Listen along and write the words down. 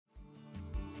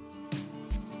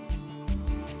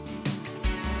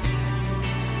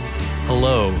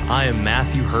Hello, I am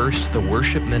Matthew Hurst, the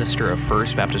worship minister of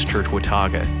First Baptist Church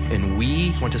Watauga, and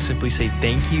we want to simply say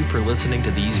thank you for listening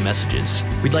to these messages.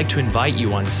 We'd like to invite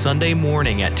you on Sunday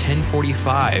morning at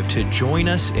 10:45 to join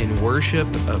us in worship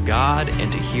of God and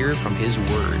to hear from His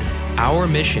Word. Our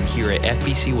mission here at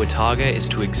FBC Watauga is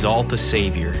to exalt the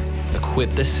Savior,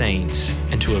 equip the saints,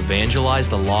 and to evangelize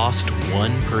the lost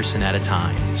one person at a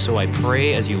time. So I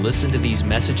pray as you listen to these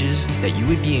messages that you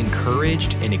would be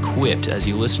encouraged and equipped as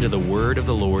you listen to the word of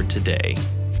the Lord today.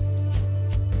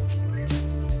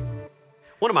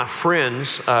 One of my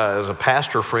friends, as a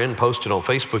pastor friend, posted on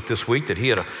Facebook this week that he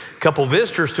had a couple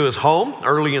visitors to his home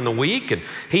early in the week, and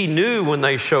he knew when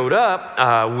they showed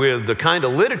up with the kind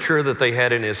of literature that they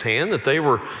had in his hand that they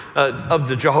were of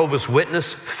the Jehovah's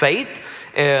Witness faith.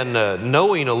 And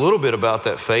knowing a little bit about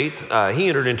that faith, he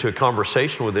entered into a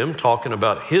conversation with them talking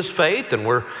about his faith and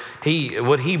what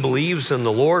he believes in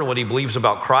the Lord and what he believes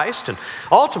about Christ. And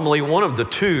ultimately, one of the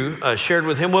two shared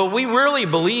with him, well, we really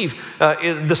believe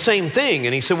the same thing.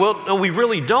 And he said, well, no, we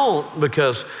really don't,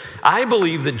 because I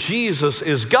believe that Jesus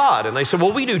is God. And they said,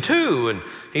 well, we do too. And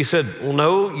he said, well,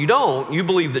 no, you don't. You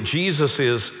believe that Jesus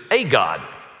is a God,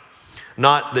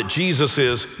 not that Jesus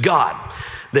is God,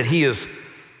 that he is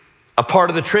a part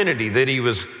of the Trinity, that he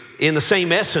was in the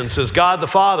same essence as God the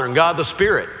Father and God the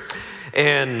Spirit.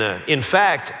 And in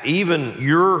fact, even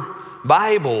your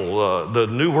Bible, the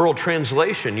New World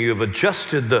Translation, you have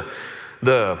adjusted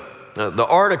the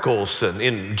articles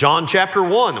in John chapter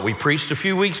 1 that we preached a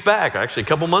few weeks back, actually a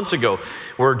couple months ago,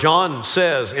 where John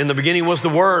says, in the beginning was the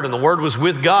Word, and the Word was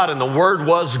with God, and the Word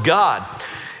was God.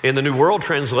 In the New World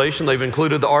Translation, they've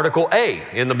included the article A.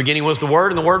 In the beginning was the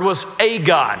Word, and the Word was a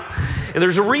God. And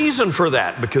there's a reason for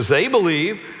that, because they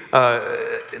believe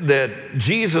that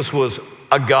Jesus was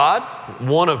a God,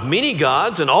 one of many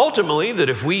gods, and ultimately that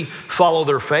if we follow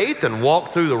their faith and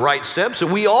walk through the right steps, that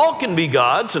we all can be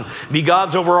gods and be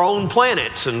gods over our own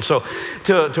planets. And so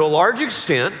to a large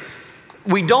extent,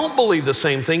 we don't believe the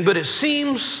same thing, but it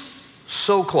seems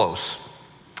so close.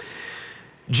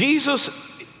 Jesus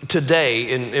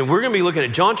today, and we're going to be looking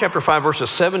at John chapter 5, verses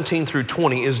 17 through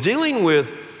 20, is dealing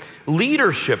with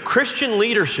leadership, Christian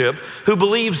leadership, who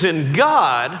believes in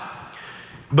God,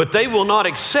 but they will not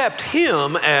accept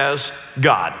Him as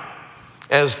God,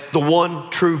 as the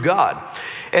one true God.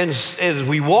 And as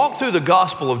we walk through the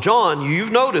Gospel of John,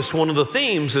 you've noticed one of the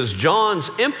themes is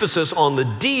John's emphasis on the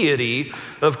deity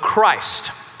of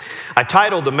Christ. I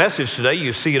titled the message today,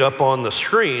 you see it up on the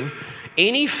screen,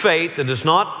 any faith that does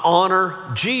not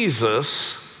honor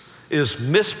Jesus is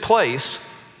misplaced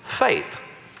faith.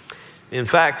 In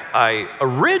fact, I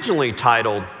originally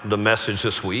titled the message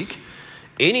this week,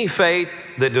 any faith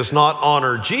that does not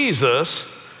honor Jesus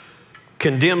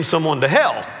condemns someone to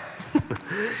hell.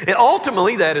 And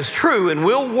ultimately, that is true, and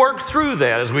we'll work through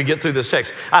that as we get through this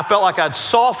text. I felt like I'd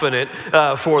soften it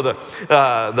for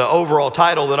the overall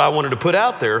title that I wanted to put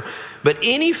out there. But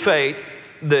any faith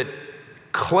that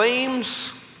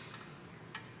claims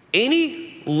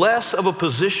any less of a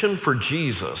position for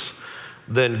Jesus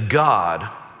than God,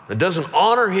 that doesn't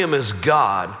honor Him as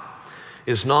God,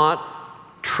 is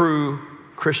not true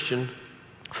Christian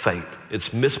faith.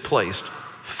 It's misplaced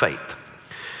faith.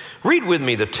 Read with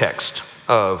me the text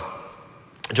of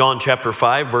John chapter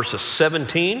 5, verses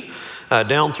 17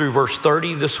 down through verse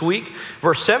 30 this week.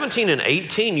 Verse 17 and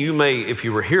 18, you may, if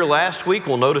you were here last week,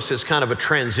 will notice it's kind of a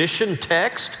transition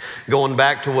text going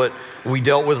back to what we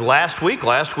dealt with last week.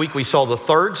 Last week we saw the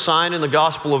third sign in the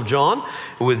Gospel of John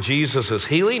with Jesus'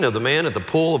 healing of the man at the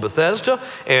pool of Bethesda,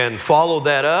 and followed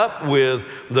that up with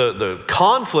the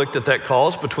conflict that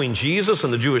caused between Jesus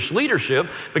and the Jewish leadership,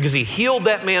 because he healed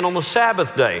that man on the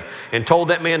Sabbath day and told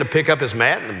that man to pick up his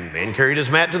mat, and the man carried his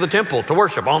mat to the temple to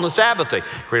worship on the Sabbath day.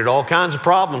 Created all kinds of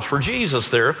problems for Jesus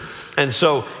there. And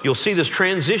so you'll see this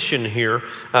transition here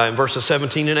in verses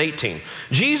 17 and 18.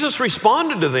 Jesus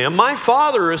responded to them, "My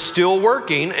Father is still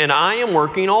working, and I am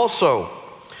working also."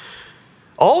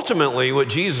 Ultimately, what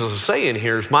Jesus is saying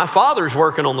here is, my Father's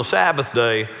working on the Sabbath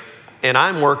day, and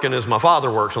I'm working as my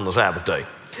Father works on the Sabbath day.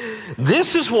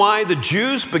 This is why the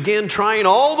Jews began trying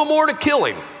all the more to kill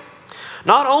him.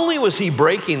 Not only was he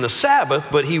breaking the Sabbath,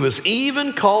 but he was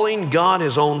even calling God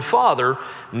his own Father,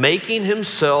 making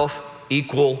himself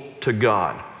equal to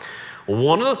God.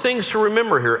 One of the things to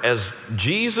remember here, as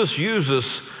Jesus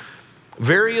uses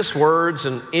various words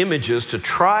and images to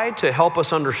try to help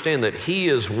us understand that he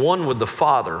is one with the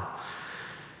Father,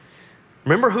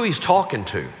 remember who he's talking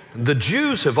to. The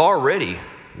Jews have already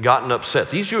gotten upset.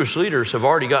 These Jewish leaders have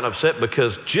already gotten upset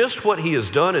because just what he has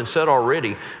done and said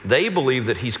already, they believe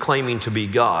that he's claiming to be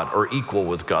God or equal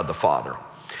with God the Father.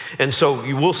 And so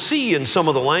you will see in some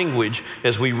of the language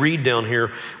as we read down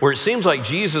here where it seems like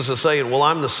Jesus is saying, well,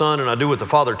 I'm the Son and I do what the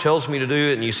Father tells me to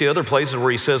do. And you see other places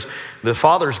where he says, the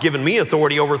Father's given me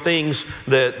authority over things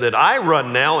that I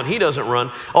run now and he doesn't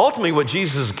run. Ultimately, what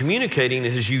Jesus is communicating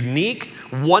is his unique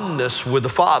oneness with the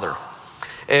Father.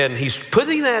 And he's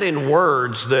putting that in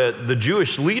words that the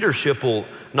Jewish leadership will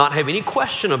not have any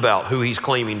question about who he's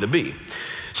claiming to be.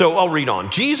 So I'll read on.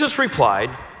 Jesus replied,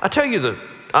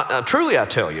 truly I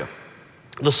tell you,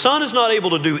 the Son is not able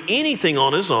to do anything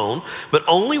on his own, but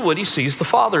only what he sees the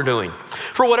Father doing.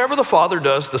 For whatever the Father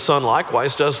does, the Son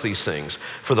likewise does these things.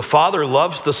 For the Father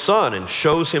loves the Son and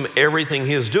shows him everything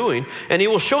he is doing, and he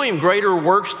will show him greater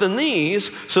works than these,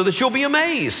 so that you'll be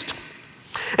amazed.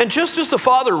 And just as the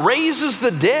Father raises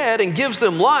the dead and gives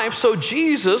them life, so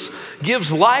Jesus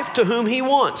gives life to whom he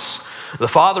wants. The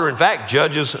Father, in fact,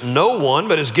 judges no one,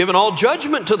 but has given all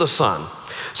judgment to the Son,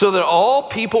 so that all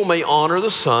people may honor the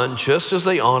Son just as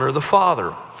they honor the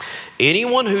Father.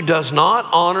 Anyone who does not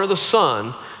honor the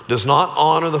Son does not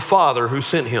honor the Father who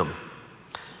sent him.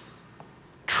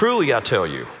 Truly, I tell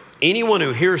you, anyone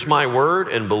who hears my word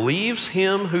and believes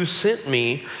him who sent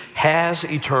me has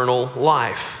eternal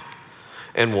life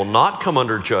and will not come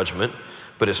under judgment,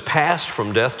 but is passed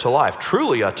from death to life.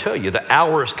 Truly, I tell you, the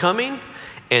hour is coming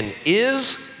and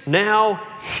is now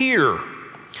here,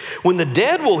 when the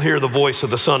dead will hear the voice of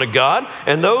the Son of God,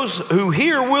 and those who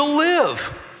hear will live.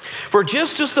 For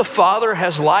just as the Father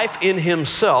has life in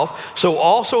himself, so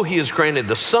also he has granted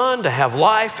the Son to have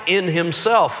life in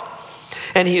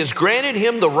himself. And he has granted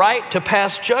him the right to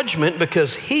pass judgment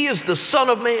because he is the Son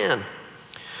of Man.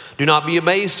 Do not be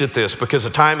amazed at this, because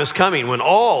a time is coming when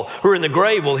all who are in the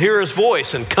grave will hear his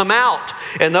voice and come out,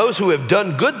 and those who have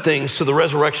done good things to the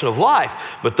resurrection of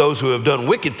life, but those who have done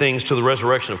wicked things to the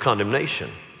resurrection of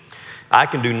condemnation. I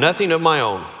can do nothing of my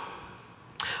own.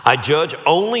 I judge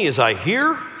only as I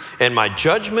hear, and my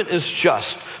judgment is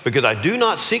just, because I do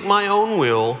not seek my own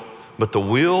will, but the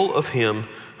will of him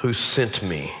who sent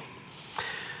me.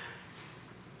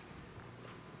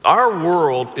 Our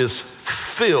world is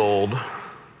filled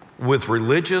with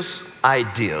religious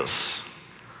ideas,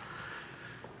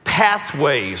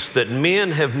 pathways that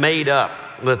men have made up,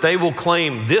 that they will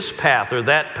claim this path or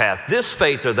that path, this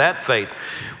faith or that faith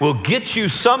will get you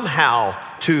somehow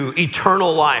to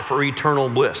eternal life or eternal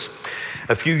bliss.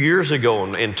 A few years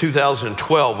ago in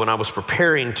 2012, when I was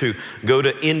preparing to go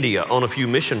to India on a few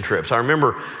mission trips, I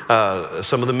remember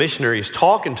some of the missionaries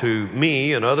talking to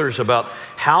me and others about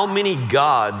how many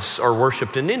gods are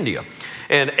worshiped in India.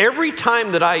 And every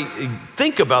time that I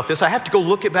think about this, I have to go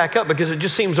look it back up because it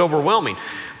just seems overwhelming.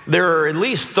 There are at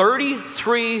least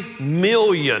 33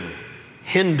 million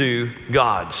Hindu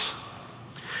gods.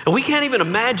 And we can't even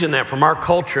imagine that from our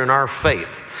culture and our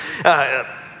faith.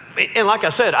 And like I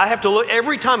said, I have to look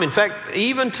every time. In fact,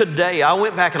 even today, I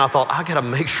went back and I thought, I got to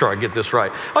make sure I get this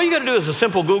right. All you got to do is a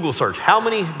simple Google search. How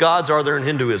many gods are there in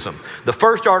Hinduism? The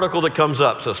first article that comes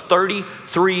up says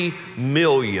 33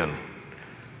 million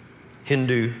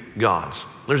Hindu gods.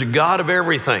 There's a God of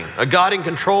everything, a God in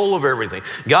control of everything.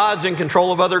 God's in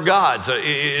control of other gods.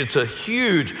 It's a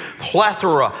huge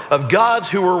plethora of gods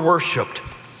who are worshiped.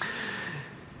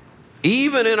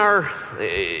 Even in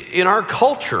our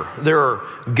culture, there are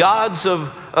gods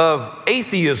of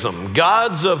atheism,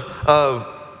 gods of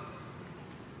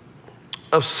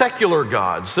secular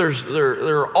gods.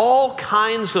 There are all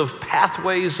kinds of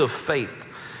pathways of faith.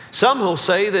 Some will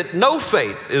say that no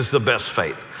faith is the best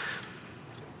faith.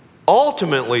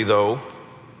 Ultimately, though,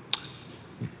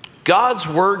 God's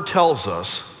word tells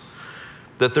us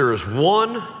that there is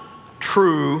one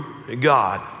true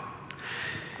God.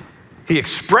 He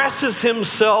expresses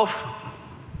himself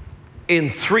in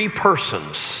three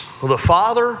persons: the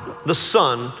Father, the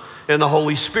Son, and the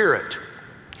Holy Spirit.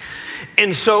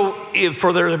 And so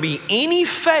for there to be any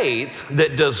faith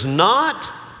that does not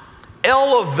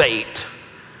elevate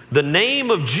the name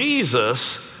of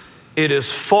Jesus, it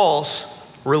is false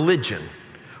religion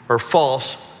or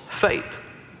false faith.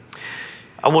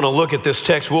 I want to look at this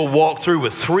text. We'll walk through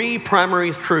with three primary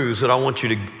truths that I want you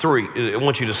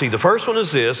to see. The first one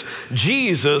is this: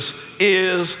 Jesus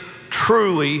is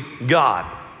truly God.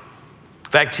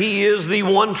 In fact, he is the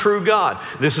one true God.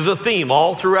 This is a theme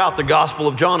all throughout the Gospel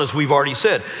of John, as we've already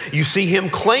said. You see him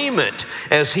claim it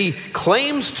as he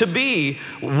claims to be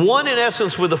one in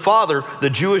essence with the Father. The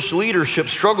Jewish leadership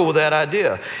struggle with that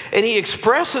idea. And he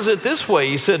expresses it this way.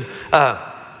 He said,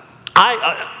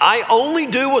 I only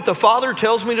do what the Father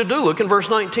tells me to do. Look in verse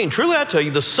 19. Truly I tell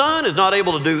you, the Son is not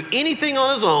able to do anything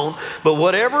on his own, but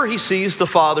whatever he sees the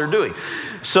Father doing.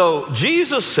 So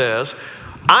Jesus says,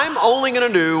 I'm only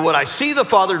going to do what I see the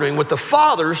Father doing, what the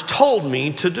Father's told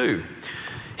me to do.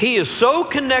 He is so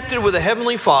connected with the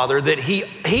Heavenly Father that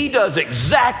he does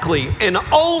exactly and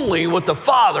only what the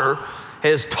Father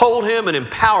has told him and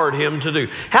empowered him to do.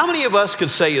 How many of us could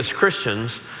say as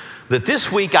Christians that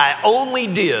this week I only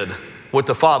did what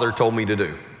the Father told me to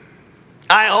do?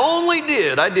 I only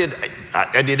did. I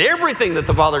did everything that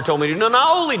the Father told me to do, and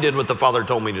I only did what the Father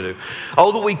told me to do.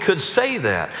 Oh, that we could say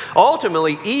that.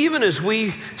 Ultimately, even as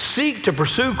we seek to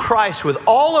pursue Christ with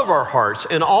all of our hearts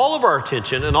and all of our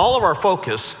attention and all of our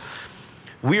focus,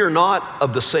 we are not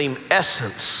of the same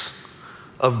essence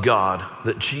of God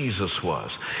that Jesus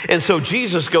was. And so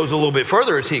Jesus goes a little bit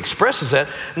further as he expresses that.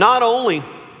 Not only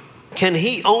does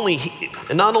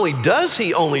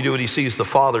he only do what he sees the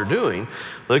Father doing,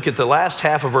 look at the last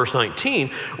half of verse 19.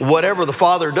 Whatever the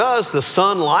Father does, the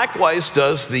Son likewise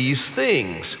does these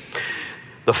things.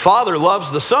 The Father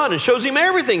loves the Son and shows him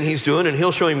everything he's doing, and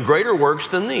he'll show him greater works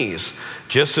than these.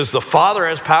 Just as the Father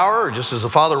has power, or just as the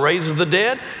Father raises the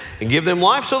dead and give them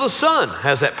life, so the Son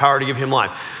has that power to give him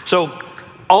life. So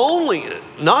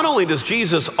not only does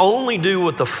Jesus only do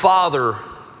what the Father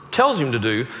tells him to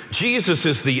do, Jesus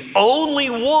is the only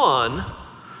one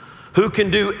who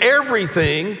can do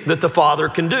everything that the Father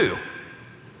can do.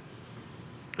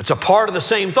 It's a part of the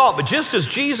same thought, but just as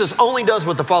Jesus only does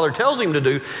what the Father tells him to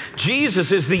do,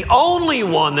 Jesus is the only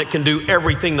one that can do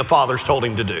everything the Father's told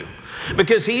him to do,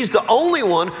 because he's the only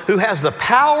one who has the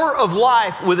power of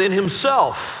life within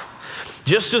himself.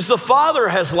 Just as the Father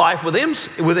has life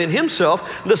within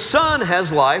himself, the Son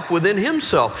has life within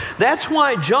himself. That's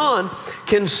why John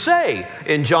can say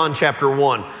in John chapter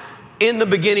 1, in the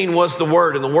beginning was the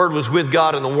Word, and the Word was with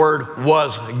God, and the Word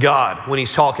was God, when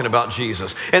he's talking about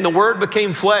Jesus. And the Word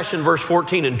became flesh in verse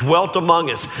 14 and dwelt among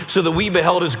us, so that we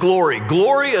beheld his glory.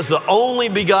 Glory as the only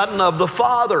begotten of the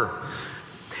Father.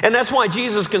 And that's why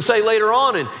Jesus can say later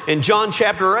on in John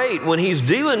chapter 8, when he's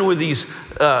dealing with these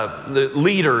the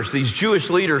leaders, these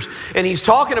Jewish leaders, and he's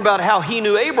talking about how he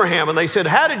knew Abraham. And they said,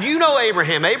 how did you know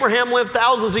Abraham? Abraham lived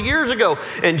thousands of years ago.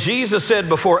 And Jesus said,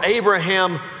 before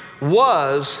Abraham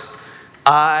was,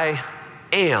 I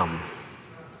am.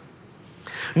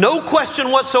 No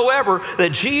question whatsoever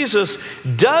that Jesus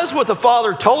does what the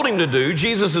Father told him to do.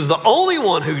 Jesus is the only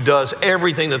one who does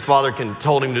everything that the Father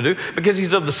told him to do, because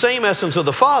he's of the same essence of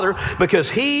the Father,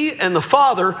 because he and the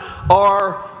Father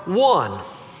are one.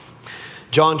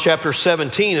 John chapter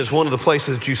 17 is one of the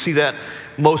places that you see that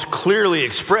most clearly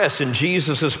expressed in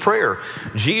Jesus' prayer.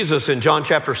 Jesus in John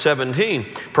chapter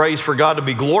 17 prays for God to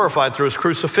be glorified through his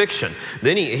crucifixion.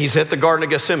 Then he's at the Garden of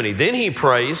Gethsemane. Then he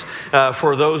prays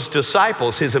for those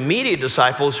disciples, his immediate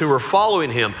disciples who are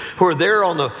following him, who are there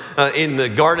in the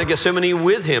Garden of Gethsemane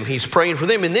with him. He's praying for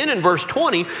them. And then in verse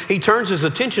 20, he turns his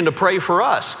attention to pray for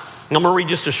us. I'm going to read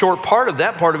just a short part of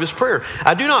that part of his prayer.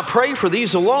 I do not pray for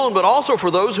these alone, but also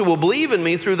for those who will believe in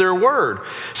me through their word,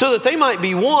 so that they might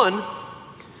be one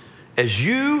as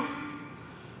you,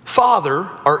 Father,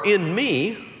 are in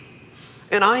me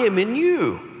and I am in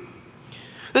you.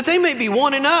 That they may be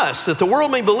one in us, that the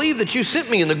world may believe that you sent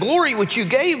me, and the glory which you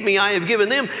gave me I have given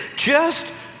them, just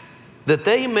that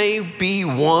they may be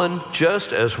one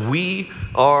just as we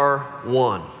are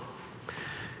one.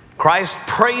 Christ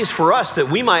prays for us that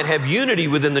we might have unity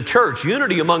within the church,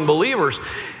 unity among believers.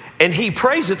 And he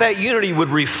prays that that unity would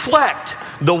reflect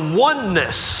the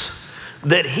oneness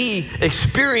that he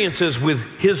experiences with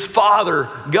his Father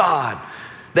God,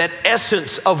 that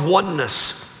essence of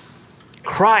oneness.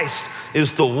 Christ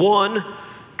is the one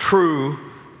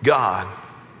true God.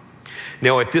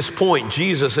 Now, at this point,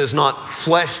 Jesus has not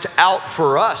fleshed out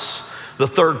for us the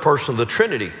third person of the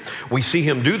Trinity. We see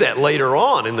him do that later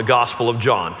on in the Gospel of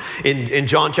John. In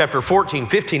John chapter 14,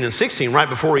 15, and 16, right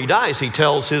before he dies, he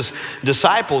tells his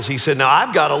disciples, he said, now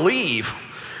I've got to leave,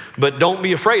 but don't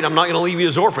be afraid. I'm not going to leave you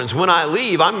as orphans. When I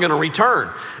leave, I'm going to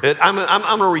return. I'm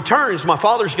going to return because my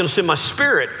Father's going to send my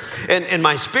Spirit, and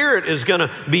my Spirit is going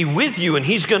to be with you, and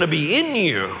he's going to be in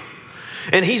you,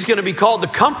 and he's going to be called the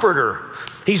Comforter.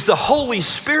 He's the Holy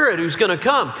Spirit who's going to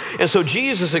come. And so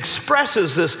Jesus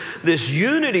expresses this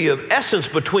unity of essence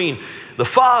between the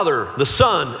Father, the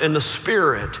Son, and the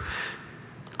Spirit.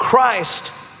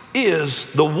 Christ is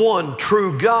the one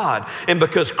true God. And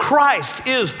because Christ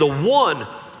is the one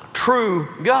true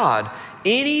God,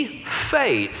 any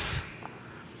faith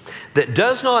that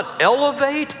does not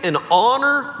elevate and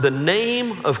honor the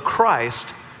name of Christ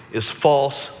is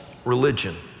false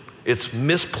religion. It's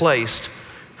misplaced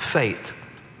faith.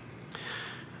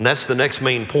 And that's the next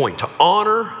main point. To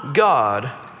honor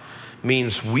God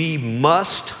means we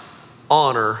must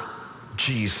honor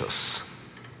Jesus.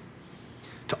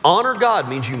 To honor God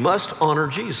means you must honor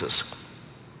Jesus.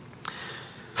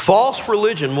 False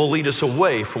religion will lead us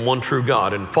away from one true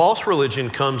God, and false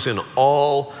religion comes in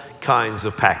all kinds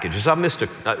of packages. I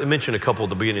mentioned a couple at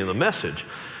the beginning of the message.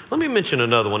 Let me mention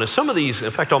another one. And some of these, in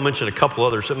fact, I'll mention a couple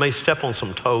others that may step on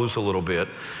some toes a little bit.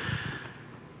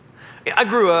 We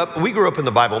grew up in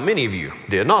the Bible. Many of you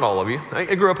did, not all of you.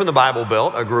 I grew up in the Bible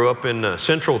Belt. I grew up in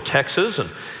central Texas.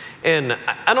 And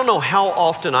I don't know how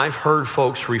often I've heard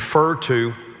folks refer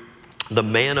to the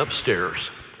man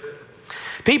upstairs.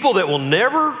 People that will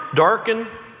never darken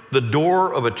the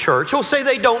door of a church. They'll say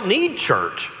they don't need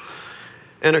church.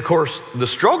 And of course, the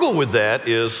struggle with that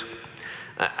is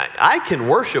I can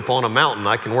worship on a mountain.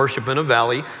 I can worship in a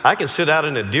valley. I can sit out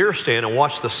in a deer stand and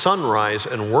watch the sunrise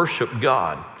and worship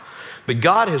God. But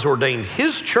God has ordained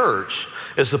His church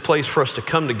as the place for us to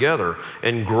come together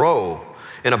and grow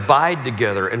and abide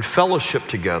together and fellowship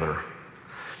together.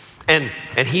 And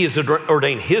He has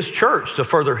ordained His church to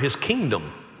further His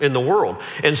kingdom in the world.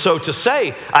 And so to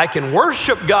say I can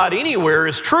worship God anywhere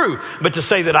is true, but to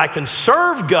say that I can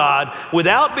serve God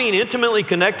without being intimately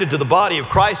connected to the body of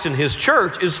Christ and His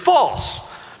church is false.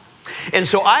 And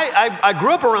so I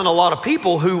grew up around a lot of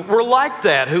people who were like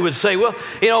that, who would say, well,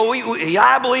 you know,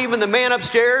 I believe in the man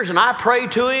upstairs and I pray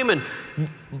to him,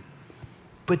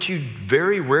 but you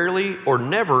very rarely or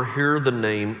never hear the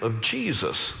name of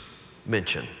Jesus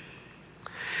mentioned.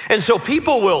 And so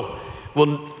people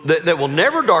that will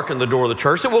never darken the door of the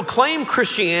church, that will claim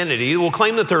Christianity, will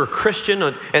claim that they're a Christian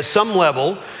at some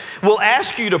level, will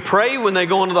ask you to pray when they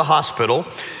go into the hospital,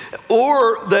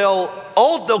 or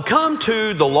they'll come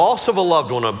to the loss of a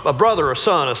loved one, a brother, a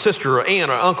son, a sister, an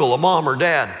aunt, an uncle, a mom or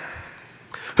dad,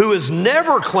 who has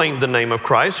never claimed the name of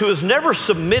Christ, who has never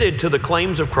submitted to the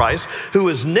claims of Christ, who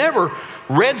has never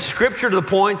read Scripture to the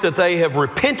point that they have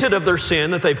repented of their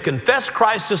sin, that they've confessed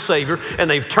Christ as Savior, and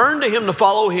they've turned to Him to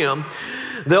follow Him.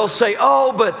 They'll say,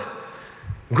 oh, but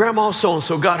Grandma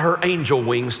so-and-so got her angel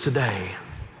wings today.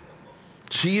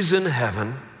 She's in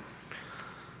heaven.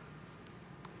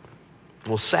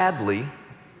 Well, sadly,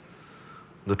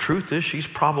 the truth is she's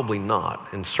probably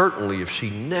not. And certainly if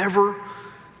she never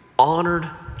honored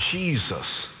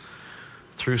Jesus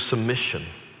through submission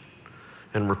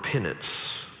and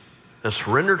repentance and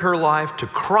surrendered her life to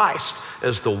Christ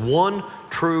as the one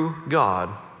true God,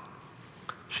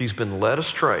 she's been led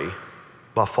astray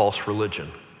by false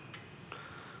religion.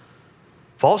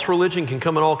 False religion can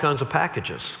come in all kinds of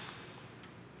packages.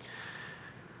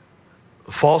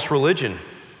 False religion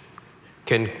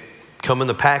can come in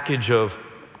the package of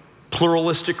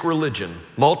pluralistic religion,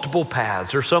 multiple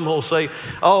paths. Or some will say,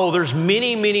 oh, there's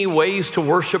many, many ways to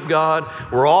worship God.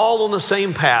 We're all on the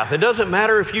same path. It doesn't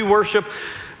matter if you worship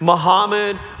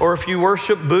Muhammad or if you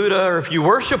worship Buddha or if you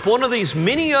worship one of these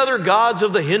many other gods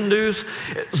of the Hindus.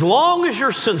 As long as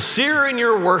you're sincere in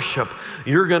your worship,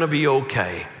 you're going to be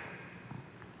okay.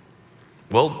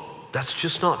 Well, that's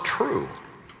just not true.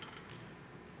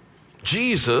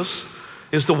 Jesus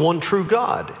is the one true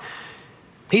God.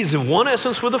 He's in one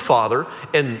essence with the Father,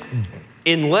 and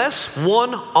unless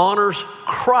one honors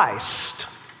Christ,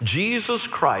 Jesus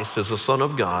Christ as the Son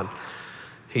of God,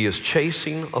 he is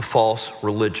chasing a false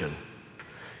religion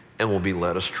and will be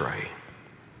led astray.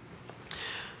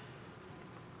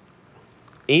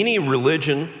 Any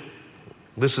religion,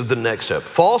 this is the next step.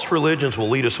 False religions will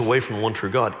lead us away from one true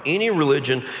God. Any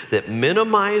religion that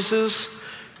minimizes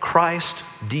Christ's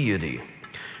deity,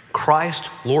 Christ's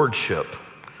lordship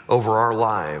over our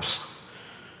lives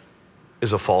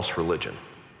is a false religion.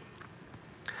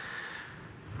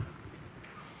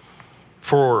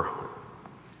 For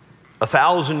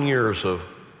 1,000 years of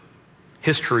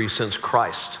history since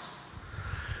Christ,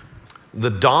 the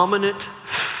dominant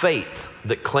faith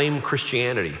that claimed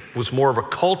Christianity was more of a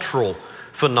cultural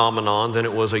phenomenon than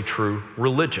it was a true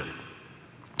religion.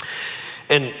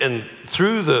 And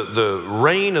through the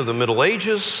reign of the Middle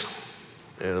Ages,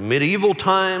 medieval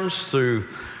times, through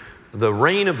the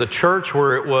reign of the church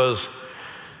where it was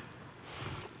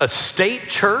a state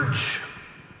church,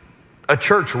 a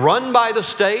church run by the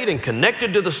state and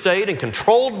connected to the state and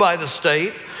controlled by the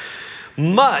state,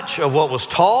 much of what was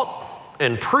taught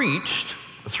and preached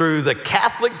through the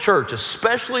Catholic Church,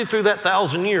 especially through that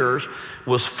 1,000 years,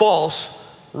 was false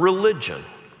religion.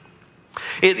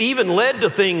 It even led to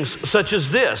things such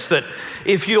as this, that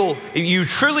if you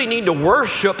truly need to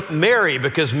worship Mary,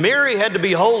 because Mary had to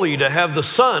be holy to have the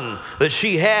son that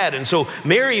she had, and so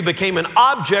Mary became an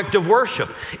object of worship.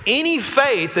 Any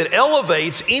faith that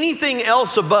elevates anything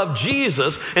else above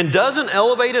Jesus and doesn't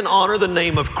elevate and honor the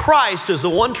name of Christ as the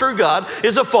one true God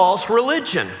is a false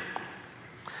religion.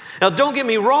 Now, don't get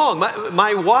me wrong,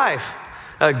 my wife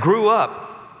grew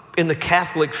up in the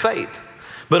Catholic faith.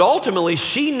 But ultimately,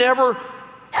 she never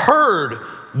heard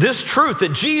this truth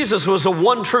that Jesus was the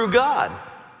one true God.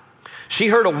 She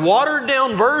heard a watered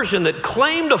down version that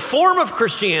claimed a form of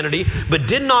Christianity, but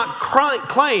did not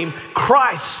claim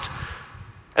Christ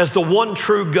as the one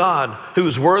true God who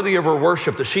is worthy of her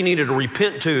worship, that she needed to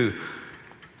repent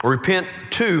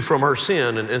to from her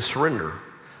sin and surrender.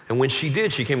 And when she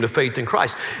did, she came to faith in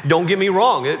Christ. Don't get me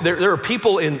wrong. There are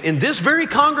people in this very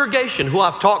congregation who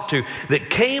I've talked to that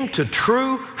came to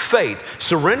true faith,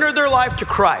 surrendered their life to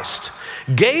Christ,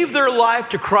 gave their life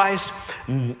to Christ,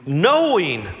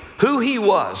 knowing who he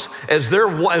was as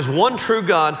one true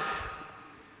God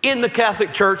in the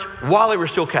Catholic Church while they were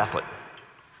still Catholic,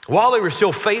 while they were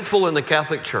still faithful in the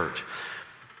Catholic Church.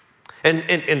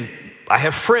 And I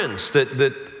have friends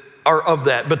that are of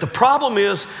that. But the problem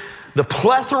is, the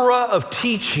plethora of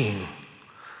teaching,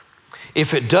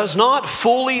 if it does not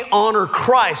fully honor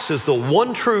Christ as the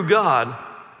one true God,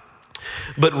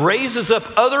 but raises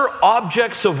up other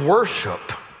objects of worship,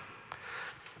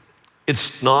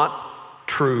 it's not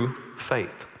true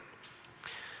faith.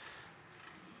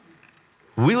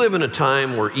 We live in a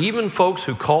time where even folks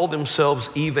who call themselves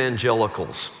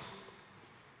evangelicals,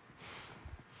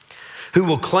 who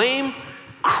will claim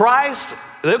Christ,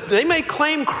 they may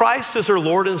claim Christ as their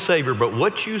Lord and Savior, but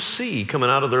what you see coming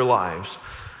out of their lives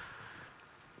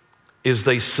is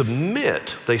they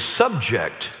subject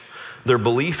their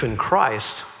belief in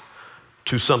Christ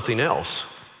to something else,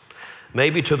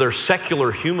 maybe to their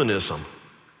secular humanism.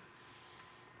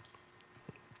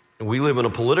 We live in a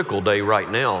political day right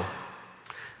now.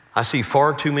 I see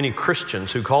far too many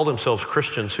Christians who call themselves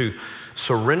Christians who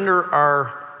surrender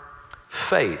our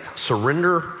faith,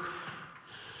 surrender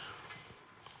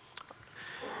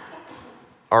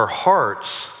our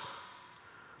hearts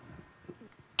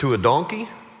to a donkey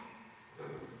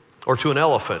or to an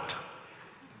elephant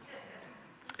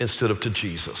instead of to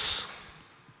Jesus.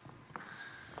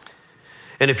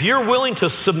 And if you're willing to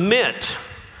surrender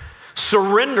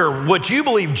what you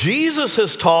believe Jesus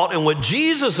has taught and what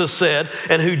Jesus has said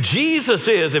and who Jesus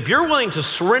is, if you're willing to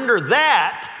surrender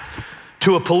that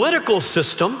to a political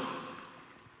system,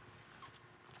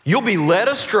 you'll be led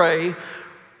astray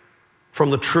from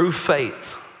the true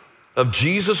faith of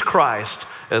Jesus Christ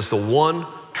as the one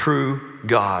true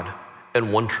God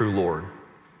and one true Lord.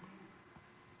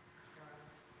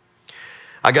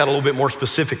 I got a little bit more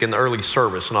specific in the early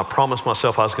service, and I promised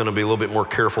myself I was going to be a little bit more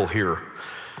careful here.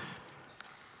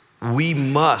 We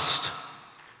must,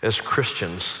 as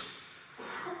Christians,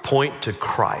 point to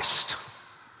Christ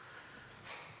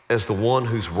as the one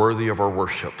who's worthy of our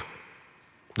worship,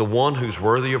 the one who's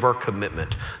worthy of our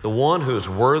commitment, the one who is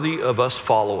worthy of us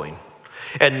following,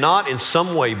 and not in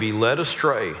some way be led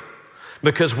astray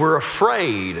because we're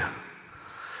afraid.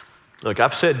 Look,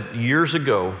 I've said years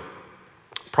ago,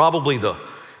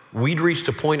 we'd reached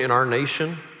a point in our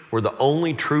nation where the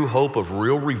only true hope of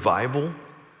real revival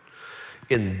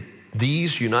in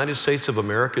these United States of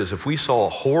America is if we saw a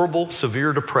horrible,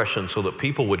 severe depression so that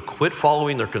people would quit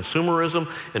following their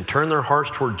consumerism and turn their hearts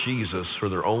toward Jesus for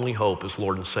their only hope as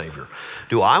Lord and Savior.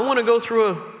 Do I want to go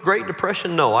through a Great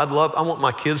Depression? No, I want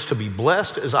my kids to be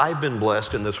blessed as I've been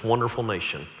blessed in this wonderful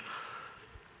nation.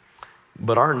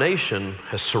 But our nation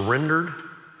has surrendered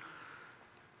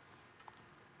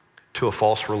to a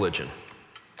false religion.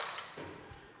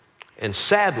 And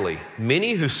sadly,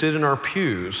 many who sit in our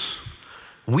pews,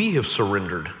 we have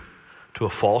surrendered to a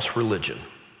false religion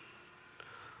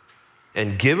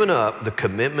and given up the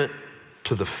commitment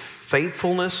to the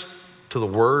faithfulness to the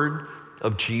word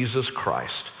of Jesus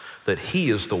Christ, that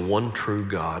he is the one true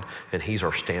God and he's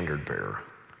our standard bearer.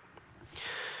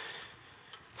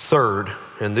 Third,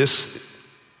 and this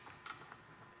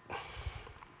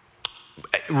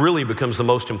really becomes the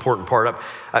most important part.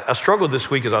 I struggled this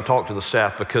week as I talked to the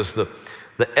staff because the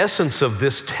essence of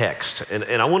this text, and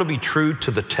I want to be true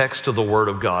to the text of the Word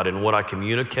of God and what I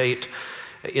communicate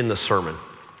in the sermon.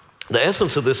 The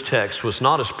essence of this text was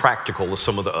not as practical as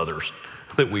some of the others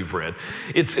that we've read.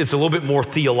 It's a little bit more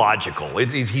theological.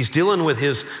 He's dealing with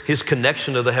his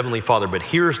connection to the Heavenly Father, but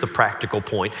here's the practical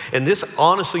point. And this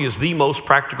honestly is the most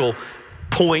practical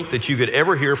point that you could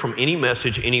ever hear from any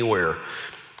message anywhere.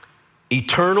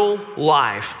 Eternal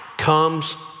life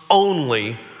comes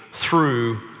only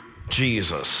through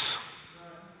Jesus.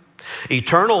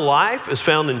 Eternal life is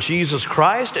found in Jesus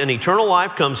Christ, and eternal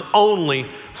life comes only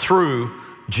through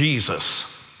Jesus.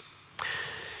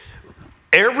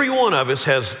 Every one of us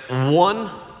has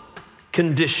one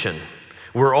condition.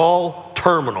 We're all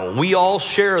terminal. We all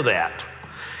share that.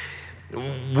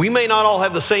 We may not all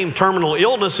have the same terminal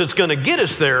illness that's going to get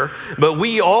us there, but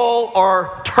we all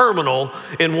are terminal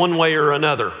in one way or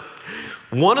another.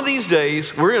 One of these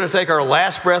days, we're going to take our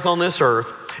last breath on this earth,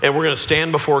 and we're going to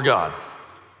stand before God.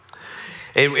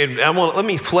 And let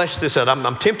me flesh this out.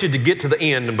 I'm tempted to get to the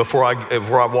end before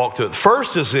I walk through it.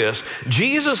 First is this: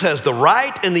 Jesus has the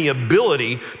right and the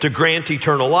ability to grant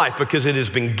eternal life because it has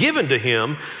been given to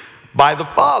him by the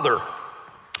Father.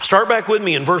 Start back with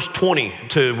me in verse 20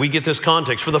 till we get this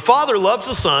context. For the Father loves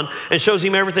the Son and shows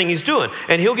him everything he's doing,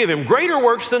 and he'll give him greater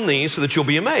works than these so that you'll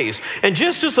be amazed. And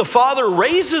just as the Father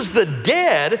raises the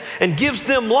dead and gives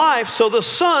them life, so the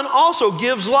Son also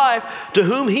gives life to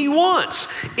whom he wants.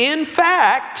 In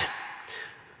fact,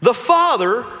 the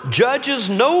Father judges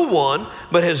no one,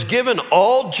 but has given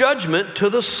all judgment to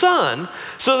the Son,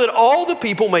 so that all the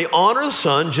people may honor the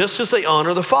Son just as they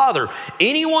honor the Father.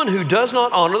 Anyone who does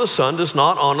not honor the Son does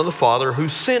not honor the Father who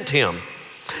sent him.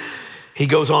 He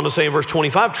goes on to say in verse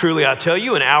 25, truly I tell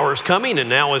you, an hour is coming and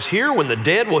now is here when the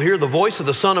dead will hear the voice of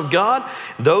the Son of God.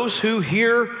 Those who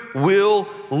hear will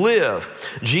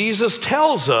live. Jesus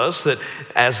tells us that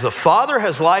as the Father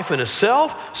has life in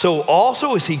himself, so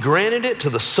also is he granted it to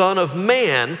the Son of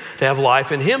Man to have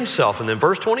life in himself. And then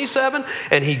verse 27,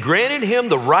 and he granted him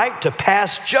the right to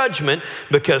pass judgment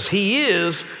because he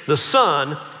is the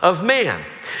Son of Man.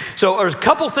 So there's a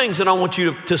couple things that I want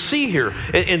you to see here,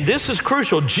 and this is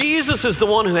crucial. Jesus is the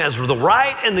one who has the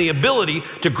right and the ability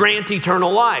to grant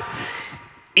eternal life,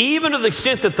 even to the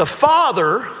extent that the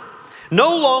Father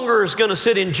no longer is going to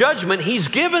sit in judgment. He's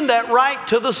given that right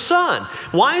to the Son.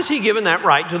 Why is he given that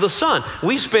right to the Son?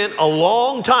 We spent a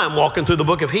long time walking through the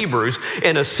book of Hebrews,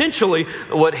 and essentially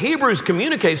what Hebrews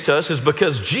communicates to us is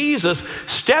because Jesus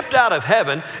stepped out of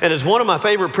heaven, and as one of my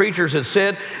favorite preachers had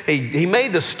said, he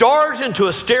made the stars into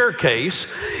a staircase,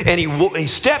 and he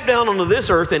stepped down onto this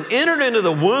earth and entered into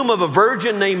the womb of a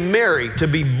virgin named Mary to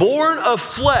be born of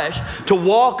flesh, to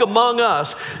walk among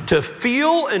us, to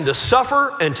feel and to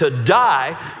suffer and to die,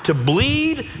 to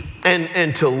bleed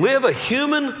and to live a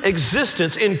human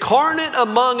existence incarnate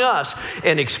among us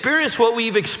and experience what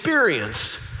we've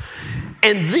experienced.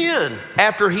 And then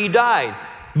after he died,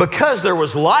 because there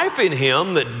was life in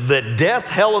him that death,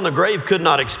 hell, and the grave could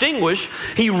not extinguish,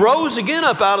 he rose again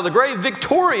up out of the grave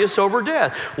victorious over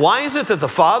death. Why is it that the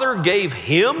Father gave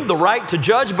him the right to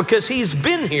judge? Because he's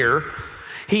been here.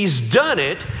 He's done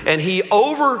it, and he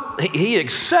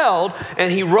excelled,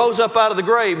 and he rose up out of the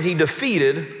grave. He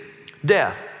defeated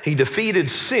death. He defeated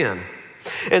sin.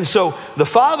 And so the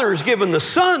Father has given the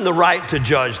Son the right to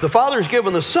judge. The Father has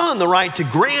given the Son the right to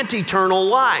grant eternal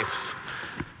life.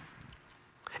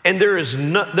 And there is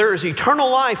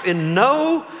eternal life in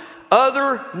no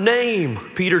other name,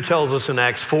 Peter tells us in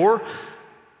Acts 4,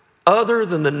 other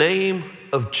than the name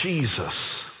of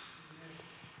Jesus.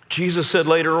 Jesus said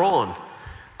later on,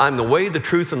 I'm the way, the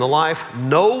truth, and the life.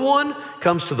 No one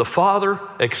comes to the Father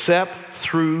except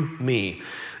through me.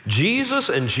 Jesus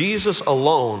and Jesus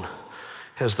alone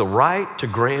has the right to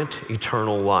grant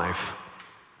eternal life.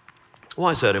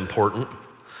 Why is that important?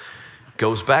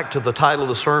 Goes back to the title of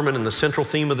the sermon and the central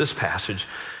theme of this passage.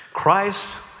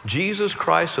 Jesus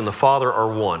Christ and the Father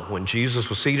are one. When Jesus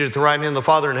was seated at the right hand of the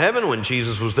Father in heaven, when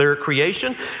Jesus was there at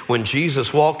creation, when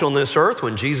Jesus walked on this earth,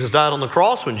 when Jesus died on the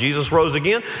cross, when Jesus rose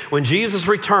again, when Jesus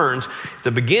returns, the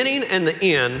beginning and the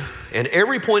end, and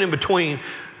every point in between,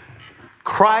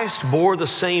 Christ bore the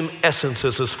same essence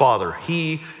as his Father.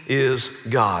 He is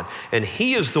God. And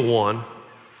he is the one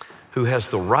who has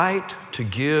the right to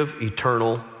give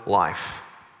eternal life.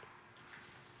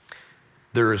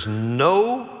 There is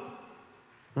no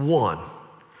one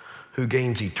who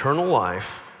gains eternal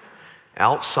life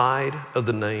outside of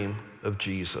the name of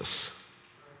Jesus.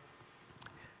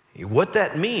 What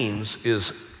that means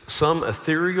is some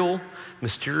ethereal,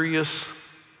 mysterious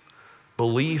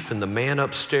belief in the man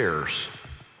upstairs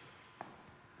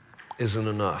isn't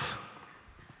enough.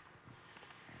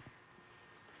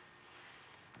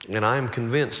 And I am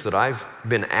convinced that I've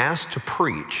been asked to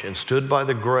preach and stood by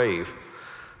the grave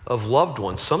of loved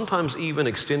ones, sometimes even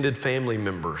extended family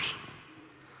members,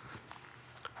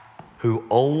 who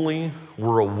only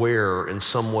were aware in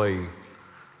some way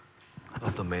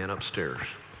of the man upstairs.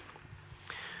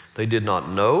 They did not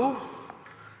know,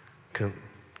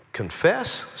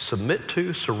 confess, submit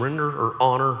to, surrender, or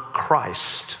honor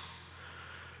Christ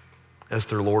as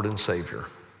their Lord and Savior.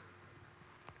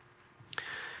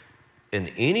 in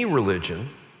any religion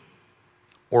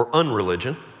or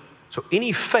unreligion, so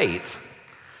any faith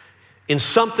in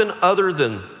something other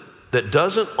than that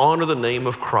doesn't honor the name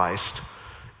of Christ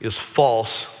is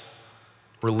false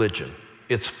religion.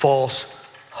 It's false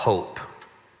hope.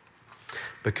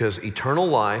 Because eternal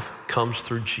life comes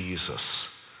through Jesus,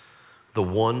 the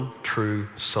one true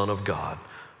Son of God,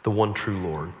 the one true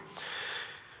Lord.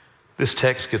 This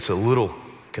text gets a little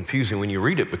confusing when you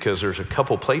read it because there's a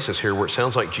couple places here where it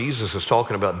sounds like Jesus is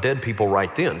talking about dead people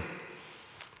right then.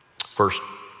 Verse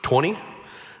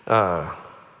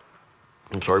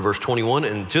 21,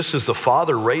 and just as the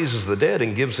Father raises the dead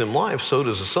and gives them life, so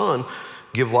does the Son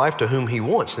give life to whom he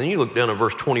wants. And then you look down at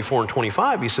verse 24 and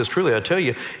 25, he says, truly I tell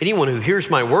you, anyone who hears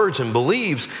my words and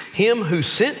believes him who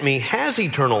sent me has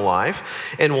eternal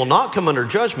life and will not come under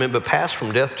judgment, but pass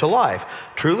from death to life.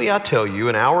 Truly I tell you,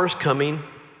 an hour is coming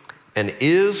and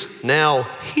is now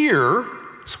here.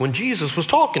 It's when Jesus was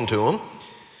talking to him.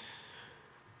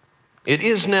 It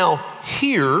is now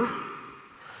here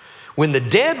when the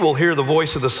dead will hear the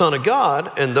voice of the Son of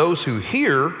God, and those who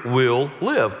hear will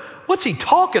live. What's he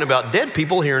talking about? Dead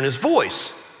people hearing his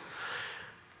voice.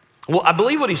 Well, I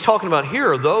believe what he's talking about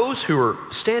here are those who are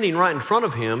standing right in front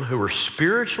of him who are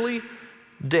spiritually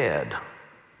dead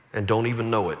and don't even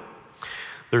know it.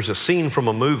 There's a scene from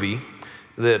a movie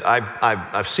that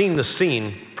I've seen this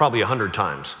scene probably 100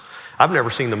 times. I've never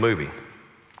seen the movie.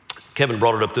 Kevin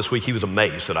brought it up this week. He was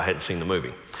amazed that I hadn't seen the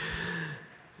movie.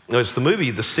 It's the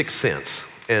movie The Sixth Sense,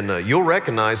 and you'll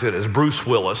recognize it as Bruce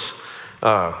Willis.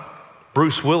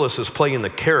 Bruce Willis is playing the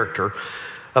character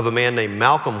of a man named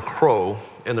Malcolm Crowe,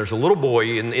 and there's a little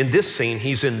boy, in this scene,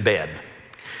 he's in bed.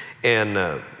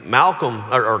 And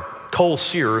Cole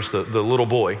Sears, the little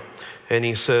boy, and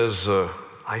he says,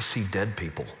 I see dead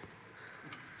people.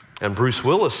 And Bruce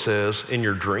Willis says, in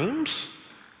your dreams?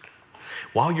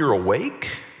 While you're awake?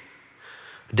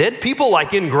 Dead people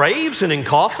like in graves and in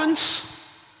coffins?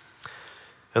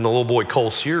 And the little boy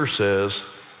Cole Sears says,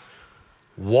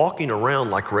 walking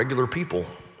around like regular people.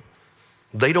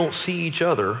 They don't see each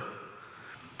other.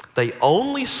 They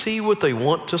only see what they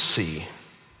want to see.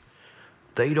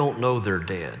 They don't know they're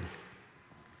dead.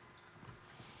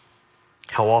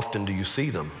 How often do you see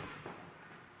them?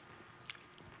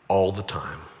 All the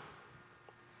time.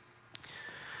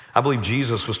 I believe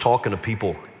Jesus was talking to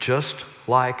people just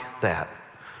like that,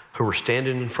 who were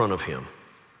standing in front of him,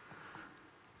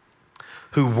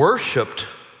 who worshiped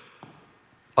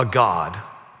a God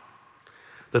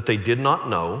that they did not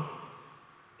know,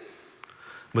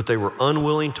 but they were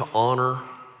unwilling to honor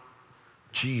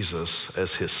Jesus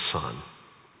as his son.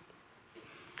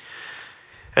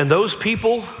 And those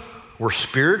people were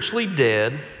spiritually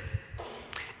dead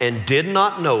and did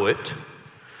not know it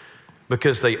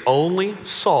because they only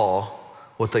saw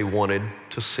what they wanted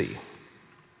to see.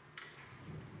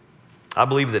 I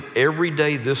believe that every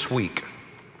day this week,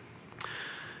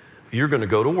 you're going to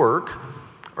go to work,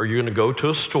 or you're going to go to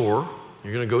a store,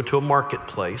 you're going to go to a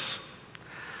marketplace,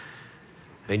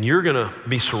 and you're going to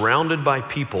be surrounded by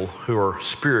people who are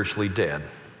spiritually dead,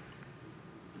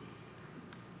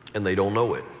 and they don't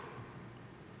know it.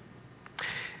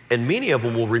 And many of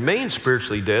them will remain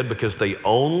spiritually dead because they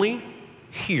only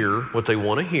hear what they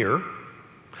want to hear,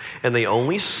 and they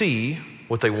only see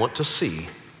what they want to see.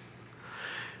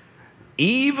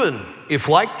 Even if,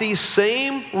 like these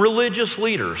same religious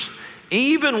leaders,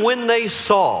 even when they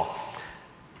saw,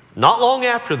 not long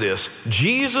after this,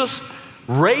 Jesus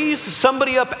raised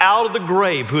somebody up out of the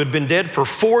grave who had been dead for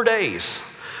 4 days,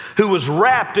 who was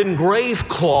wrapped in grave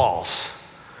cloths.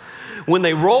 When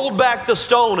they rolled back the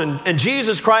stone and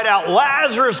Jesus cried out,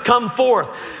 Lazarus, come forth.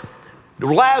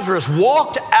 Lazarus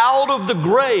walked out of the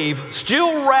grave,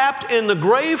 still wrapped in the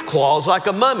grave cloths like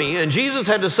a mummy, and Jesus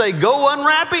had to say, go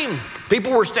unwrap him.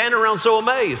 People were standing around so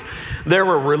amazed. There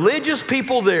were religious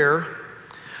people there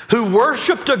who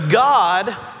worshiped a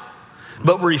God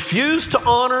but refused to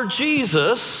honor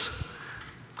Jesus,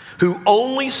 who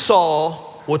only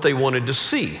saw what they wanted to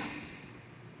see.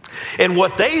 And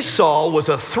what they saw was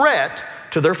a threat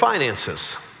to their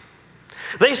finances.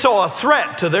 They saw a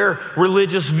threat to their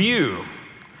religious view.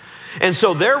 And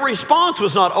so their response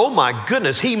was not, oh my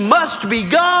goodness, he must be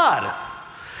God.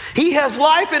 He has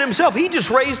life in himself. He just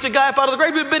raised a guy up out of the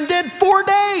grave who had been dead 4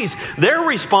 days. Their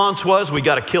response was, we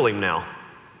got to kill him now.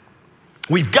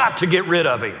 We've got to get rid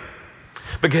of him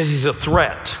because he's a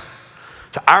threat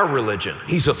to our religion.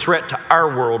 He's a threat to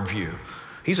our worldview.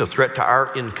 He's a threat to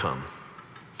our income.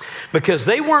 Because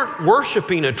they weren't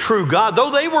worshiping a true God,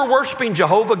 though they were worshiping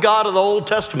Jehovah God of the Old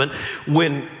Testament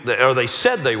or they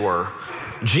said they were.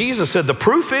 Jesus said, the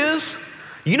proof is,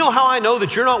 you know how I know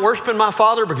that you're not worshiping my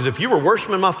Father? Because if you were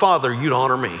worshiping my Father, you'd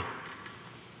honor me.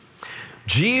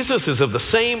 Jesus is of the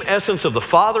same essence of the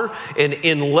Father, and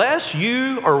unless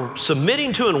you are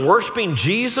submitting to and worshiping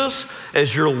Jesus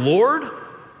as your Lord,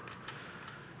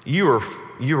 you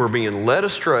are being led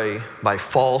astray by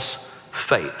false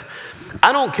faith.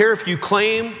 I don't care if you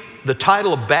claim the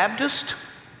title of Baptist,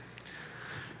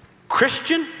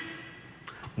 Christian,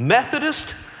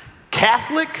 Methodist,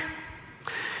 Catholic.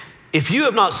 If you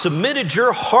have not submitted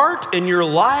your heart and your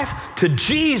life to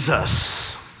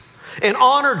Jesus and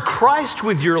honored Christ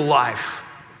with your life,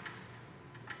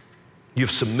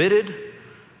 you've submitted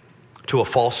to a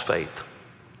false faith.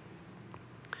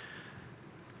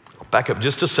 I'll back up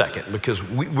just a second, because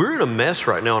we're in a mess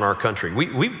right now in our country.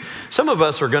 Some of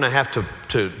us are going to have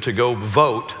to go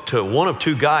vote to one of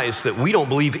two guys that we don't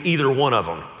believe either one of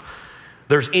them.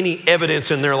 There's any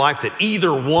evidence in their life that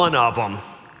either one of them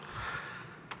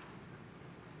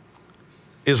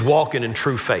is walking in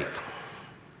true faith.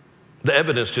 The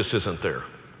evidence just isn't there.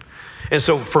 And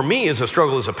so for me, as a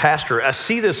struggle as a pastor, I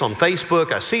see this on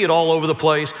Facebook. I see it all over the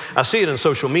place. I see it in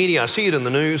social media. I see it in the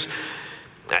news.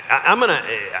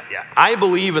 I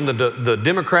believe in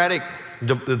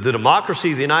the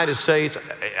democracy of the United States.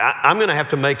 I'm going to have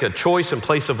to make a choice and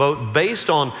place a vote based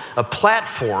on a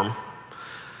platform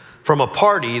from a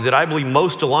party that I believe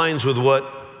most aligns with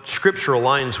what Scripture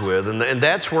aligns with, and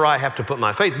that's where I have to put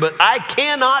my faith. But I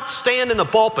cannot stand in the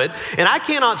pulpit, and I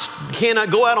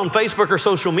cannot go out on Facebook or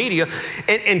social media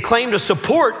and claim to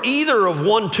support either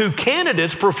of two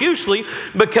candidates profusely,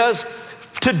 because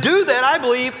to do that, I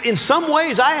believe in some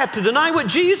ways I have to deny what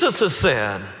Jesus has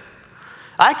said.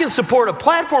 I can support a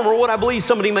platform or what I believe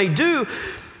somebody may do,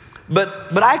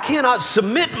 but I cannot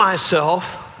submit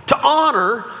myself to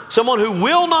honor someone who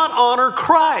will not honor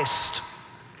Christ.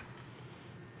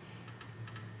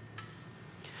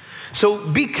 So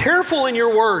be careful in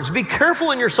your words. Be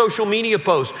careful in your social media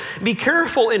posts. Be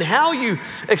careful in how you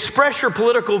express your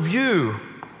political view.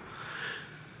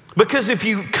 Because if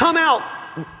you come out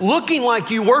looking like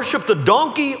you worship the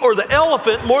donkey or the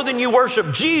elephant more than you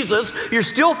worship Jesus, you're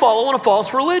still following a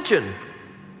false religion.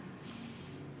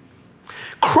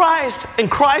 Christ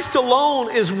and Christ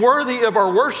alone is worthy of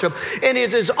our worship, and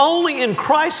it is only in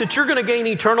Christ that you're going to gain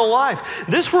eternal life.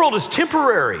 This world is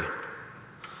temporary.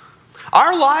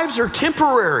 Our lives are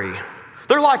temporary.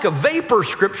 They're like a vapor,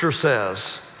 Scripture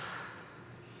says.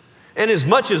 And as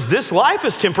much as this life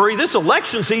is temporary, this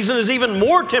election season is even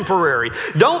more temporary.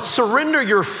 Don't surrender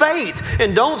your faith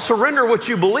and don't surrender what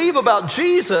you believe about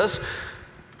Jesus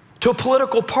to a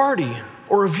political party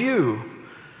or a view.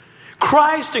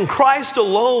 Christ and Christ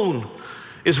alone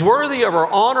is worthy of our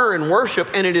honor and worship,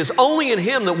 and it is only in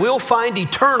Him that we'll find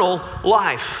eternal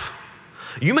life.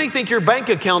 You may think your bank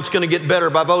account's going to get better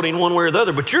by voting one way or the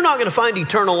other, but you're not going to find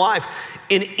eternal life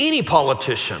in any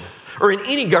politician or in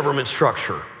any government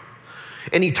structure.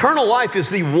 And eternal life is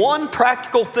the one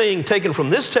practical thing taken from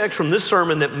this text, from this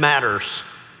sermon, that matters.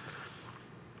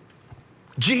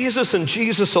 Jesus and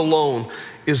Jesus alone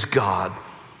is God.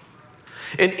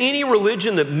 And any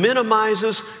religion that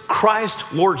minimizes Christ's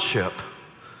lordship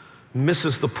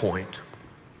misses the point.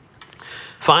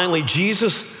 Finally,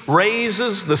 Jesus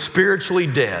raises the spiritually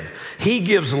dead. He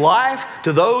gives life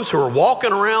to those who are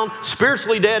walking around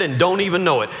spiritually dead and don't even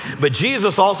know it. But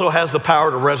Jesus also has the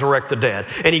power to resurrect the dead.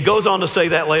 And he goes on to say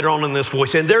that later on in this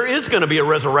voice. And there is going to be a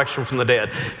resurrection from the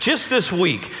dead. Just this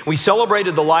week, we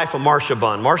celebrated the life of Marcia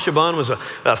Bunn. Marcia Bunn was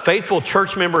a faithful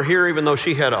church member here, even though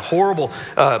she had a horrible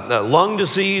lung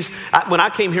disease. When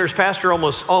I came here as pastor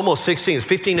almost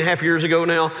 15 and a half years ago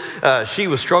now, she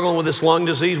was struggling with this lung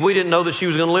disease. We didn't know that she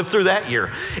was going to live through that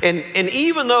year. And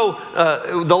even though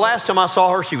the last time I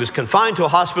saw her, she was confined to a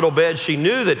hospital bed, she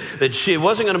knew that she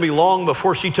wasn't going to be long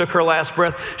before she took her last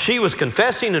breath. She was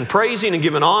confessing and praising and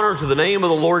giving honor to the name of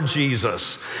the Lord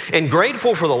Jesus, and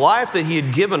grateful for the life that He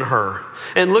had given her,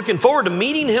 and looking forward to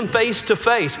meeting Him face to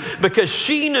face, because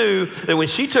she knew that when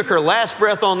she took her last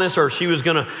breath on this earth, she was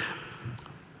going to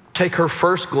take her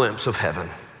first glimpse of heaven.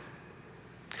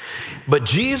 But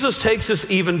Jesus takes us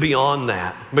even beyond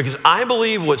that, because I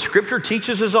believe what Scripture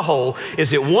teaches as a whole is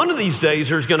that one of these days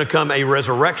there's going to come a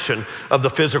resurrection of the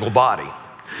physical body.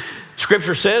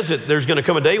 Scripture says that there's going to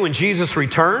come a day when Jesus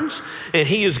returns, and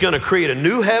He is going to create a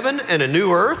new heaven and a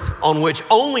new earth on which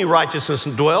only righteousness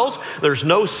dwells. There's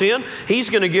no sin. He's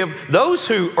going to give those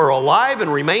who are alive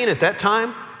and remain at that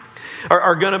time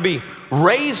are going to be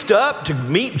raised up to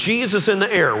meet Jesus in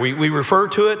the air. We refer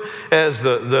to it as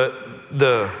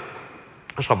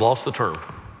I've lost the term.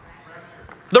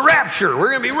 The rapture. We're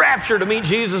going to be raptured to meet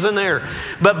Jesus in there.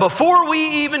 But before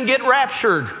we even get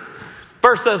raptured,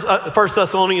 First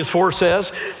Thessalonians 4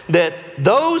 says that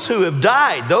those who have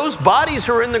died, those bodies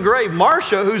who are in the grave,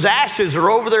 Marcia, whose ashes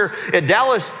are over there at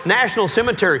Dallas National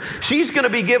Cemetery, she's going to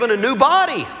be given a new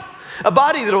body. A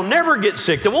body that will never get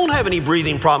sick, that won't have any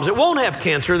breathing problems, that won't have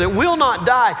cancer, that will not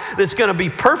die, that's going to be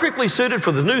perfectly suited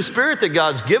for the new spirit that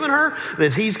God's given her,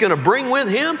 that he's going to bring with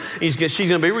him. She's going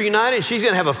to be reunited, and she's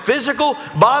going to have a physical,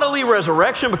 bodily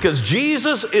resurrection because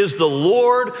Jesus is the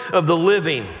Lord of the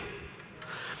living.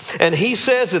 And he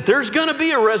says that there's going to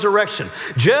be a resurrection.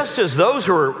 Just as those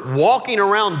who are walking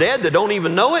around dead that don't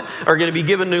even know it are going to be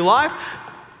given new life,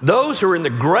 those who are in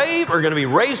the grave are going to be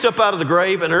raised up out of the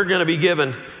grave and are going to be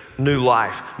given new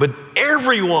life. But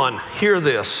everyone, hear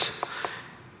this,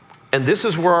 and this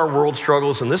is where our world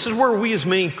struggles, and this is where we as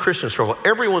many Christians struggle.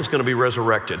 Everyone's going to be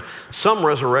resurrected. Some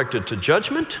resurrected to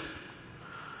judgment,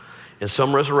 and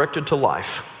some resurrected to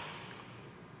life.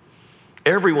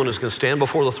 Everyone is going to stand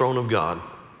before the throne of God.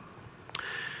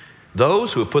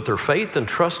 Those who have put their faith and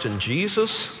trust in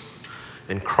Jesus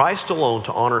and Christ alone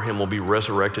to honor him will be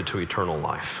resurrected to eternal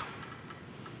life.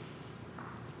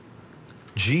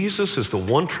 Jesus is the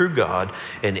one true God,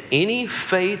 and any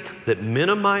faith that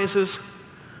minimizes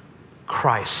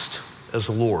Christ as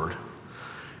Lord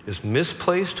is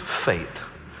misplaced faith,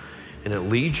 and it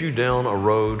leads you down a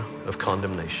road of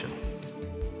condemnation.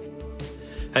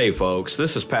 Hey folks,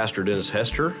 this is Pastor Dennis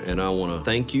Hester, and I want to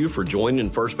thank you for joining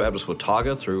First Baptist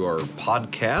Watauga through our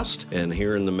podcast and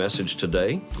hearing the message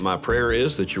today. My prayer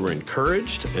is that you were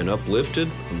encouraged and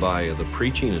uplifted by the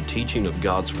preaching and teaching of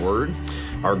God's Word.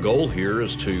 Our goal here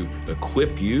is to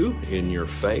equip you in your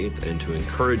faith and to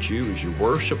encourage you as you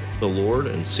worship the Lord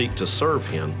and seek to serve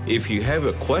Him. If you have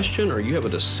a question or you have a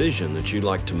decision that you'd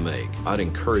like to make, I'd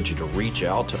encourage you to reach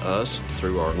out to us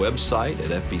through our website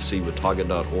at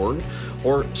fbcwatauga.org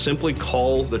or simply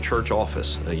call the church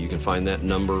office. You can find that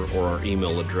number or our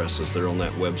email addresses there on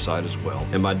that website as well.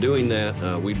 And by doing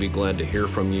that, we'd be glad to hear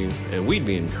from you, and we'd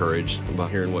be encouraged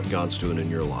about hearing what God's doing in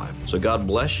your life. So God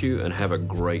bless you and have a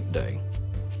great day.